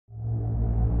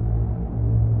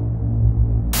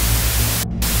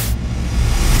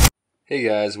Hey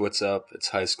guys, what's up? It's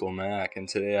HighSchoolMac, and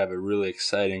today I have a really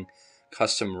exciting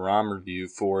custom ROM review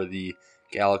for the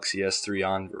Galaxy S III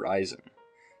on Verizon.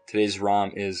 Today's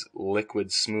ROM is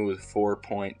LiquidSmooth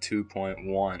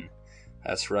 4.2.1.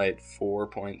 That's right,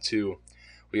 4.2.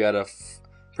 We got a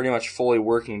pretty much fully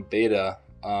working beta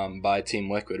by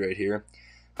Team Liquid right here.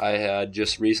 I had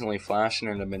just recently flashed it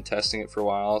and I've been testing it for a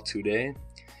while today,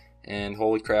 and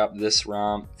holy crap, this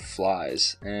ROM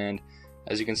flies. And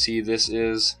as you can see, this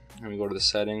is, let me go to the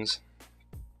settings,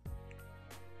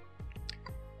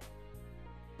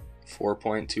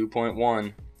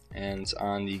 4.2.1, and it's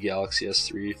on the Galaxy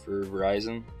S III for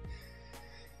Verizon.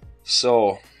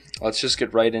 So let's just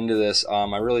get right into this.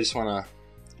 I really just want to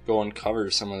go and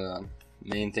cover some of the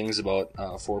main things about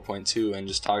 4.2 and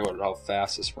just talk about how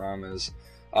fast this ROM is.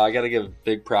 I got to give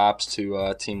big props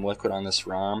to Team Liquid on this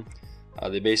ROM.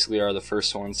 They basically are the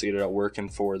first ones to get it out working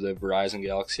for the Verizon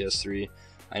Galaxy S III.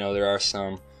 I know there are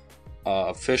some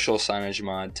official signage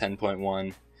mod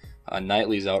 10.1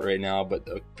 nightlies out right now, but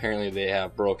apparently they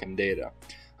have broken data.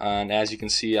 And as you can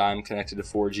see, I'm connected to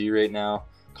 4G right now.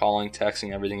 Calling,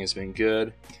 texting, everything has been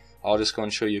good. I'll just go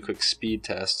and show you a quick speed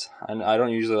test. I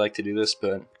don't usually like to do this,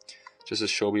 but just to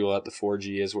show people that the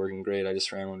 4G is working great. I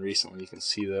just ran one recently. You can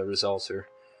see the results are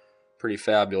pretty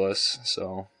fabulous.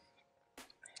 So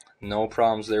no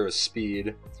problems there with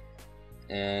speed,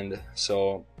 and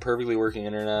so perfectly working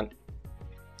internet.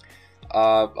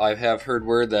 I have heard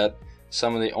word that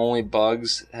some of the only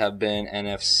bugs have been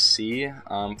NFC.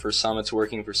 For some it's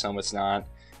working, for some it's not,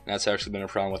 and that's actually been a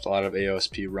problem with a lot of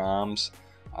AOSP ROMs.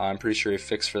 I'm pretty sure a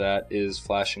fix for that is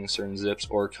flashing certain zips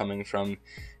or coming from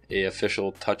a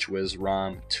official TouchWiz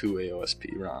ROM to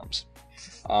AOSP ROMs.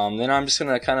 Then I'm just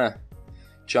going to kind of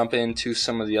jump into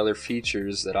some of the other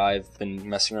features that I've been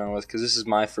messing around with, because this is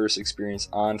my first experience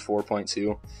on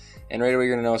 4.2. And right away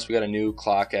you're going to notice we got a new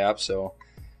clock app. So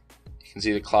you can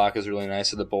see the clock is really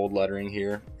nice with the bold lettering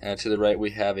here, and to the right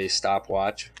we have a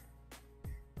stopwatch,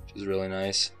 which is really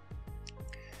nice.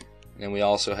 And then we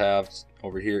also have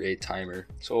over here a timer.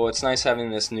 So it's nice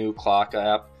having this new clock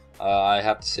app. I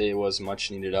have to say it was a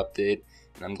much needed update,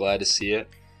 and I'm glad to see it.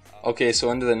 Okay,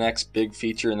 so into the next big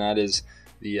feature, and that is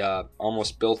the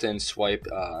almost built-in swipe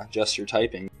gesture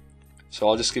typing. So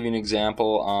I'll just give you an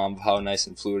example of how nice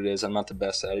and fluid it is. I'm not the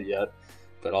best at it yet,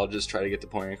 but I'll just try to get the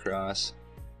point across.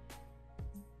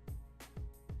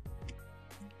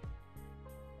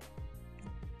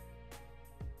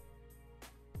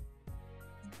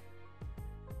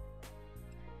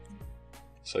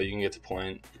 So you can get the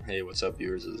point. Hey, what's up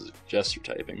viewers, this is gesture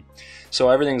typing. So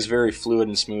everything's very fluid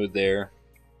and smooth there.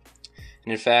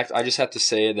 And in fact, I just have to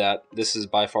say that this is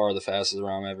by far the fastest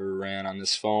ROM I ever ran on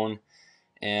this phone,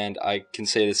 and I can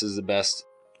say this is the best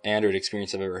Android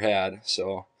experience I've ever had.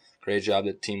 So great job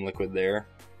to Team Liquid there.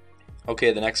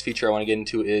 Okay, the next feature I want to get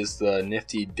into is the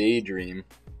nifty Daydream,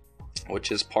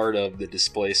 which is part of the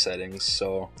display settings.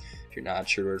 So if you're not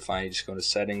sure where to find it, just go to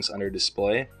settings under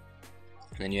display,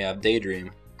 and then you have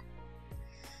Daydream.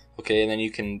 Okay, and then you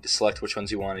can select which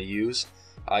ones you want to use.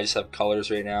 I just have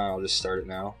colors right now. I'll just start it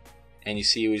now. And you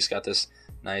see we just got this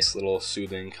nice little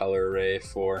soothing color array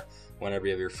for whenever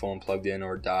you have your phone plugged in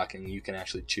or docking. You can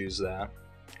actually choose that.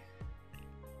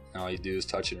 And all you do is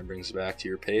touch it and it brings it back to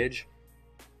your page.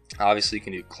 Obviously you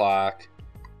can do clock,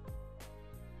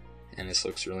 and this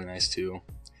looks really nice too.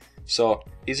 So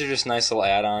these are just nice little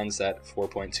add-ons that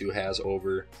 4.2 has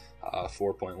over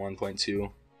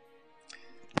 4.1.2.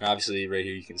 And obviously right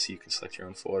here you can see you can select your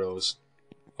own photos.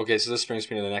 Okay, so this brings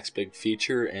me to the next big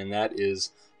feature, and that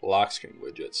is lock screen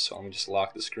widgets. So I'm going to just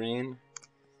lock the screen,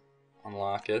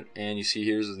 unlock it, and you see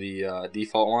here's the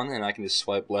default one, and I can just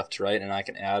swipe left to right and I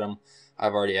can add them.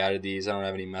 I've already added these. I don't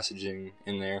have any messaging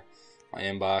in there. My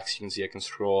inbox, you can see I can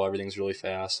scroll, everything's really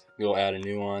fast. Go add a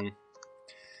new one.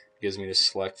 It gives me to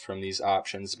select from these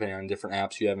options depending on different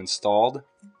apps you have installed.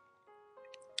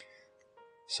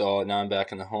 So now I'm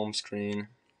back in the home screen.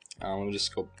 Let me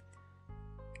just go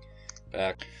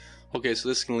back. Okay, so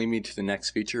this is going to lead me to the next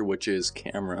feature, which is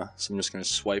camera. So I'm just going to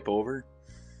swipe over,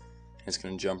 and it's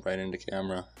going to jump right into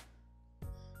camera.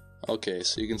 Okay,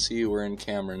 so you can see we're in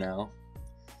camera now,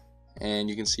 and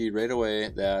you can see right away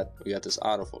that we got this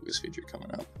autofocus feature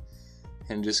coming up,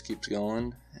 and it just keeps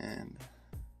going, and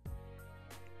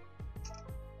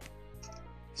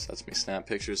this lets me snap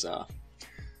pictures off.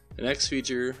 The next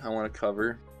feature I want to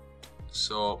cover,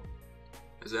 so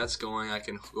as that's going, I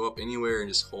can go up anywhere and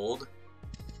just hold.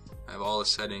 I have all the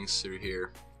settings through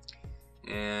here,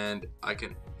 and I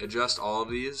can adjust all of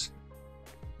these,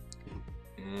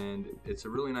 and it's a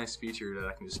really nice feature that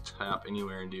I can just tap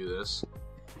anywhere and do this.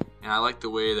 And I like the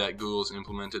way that Google's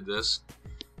implemented this.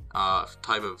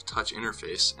 type of touch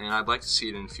interface, and I'd like to see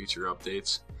it in future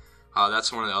updates.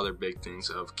 That's one of the other big things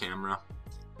of camera.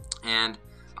 And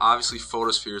obviously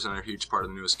photosphere is another huge part of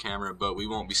the newest camera, but we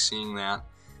won't be seeing that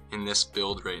in this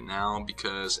build right now,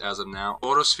 because as of now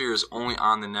photosphere is only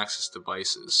on the Nexus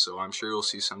devices, so I'm sure you'll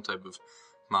see some type of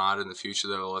mod in the future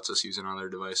that lets us use it on other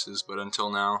devices, but until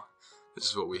now this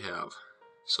is what we have.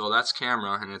 So that's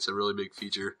camera, and it's a really big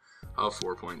feature of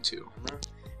 4.2.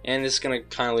 And it's going to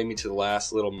kind of lead me to the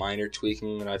last little minor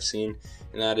tweaking that I've seen,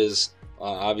 and that is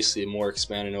obviously more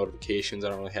expanded notifications. I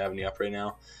don't really have any up right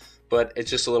now, but it's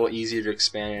just a little easier to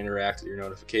expand and interact with your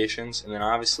notifications. And then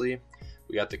obviously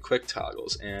we got the quick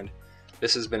toggles, and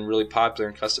this has been really popular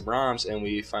in custom ROMs, and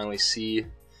we finally see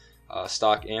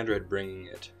stock Android bringing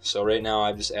it. So right now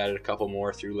I've just added a couple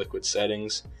more through Liquid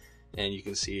settings, and you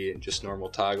can see just normal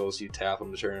toggles. You tap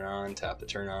them to turn it on, tap to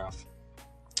turn off.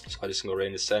 So I just go right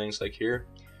into settings like here.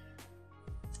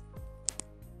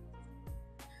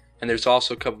 And there's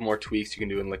also a couple more tweaks you can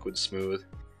do in LiquidSmooth.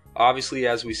 Obviously,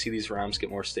 as we see these ROMs get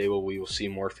more stable, we will see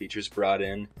more features brought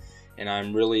in, and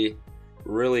I'm really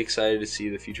excited to see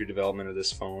the future development of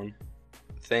this phone.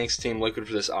 Thanks Team Liquid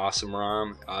for this awesome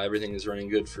ROM. Everything is running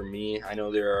good for me. I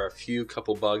know there are a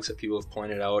couple bugs that people have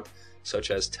pointed out, such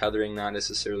as tethering not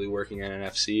necessarily working on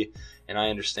NFC, and I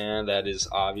understand that is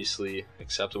obviously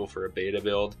acceptable for a beta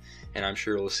build, and I'm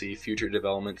sure we'll see future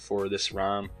development for this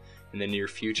ROM in the near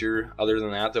future. Other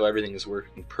than that though, everything is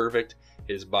working perfect.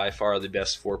 It is by far the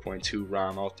best 4.2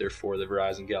 ROM out there for the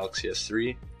Verizon Galaxy S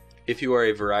III. If you are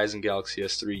a Verizon Galaxy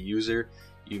S III user,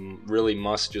 you really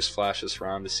must just flash this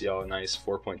ROM to see how nice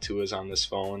 4.2 is on this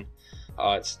phone.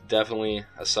 It's definitely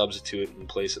a substitute in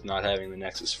place of not having the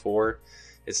Nexus 4.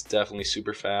 It's definitely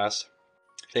super fast.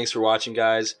 Thanks for watching,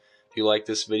 guys. If you like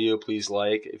this video, please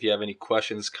like. If you have any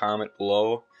questions, comment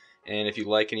below. And if you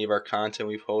like any of our content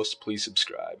we post, please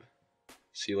subscribe.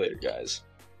 See you later, guys.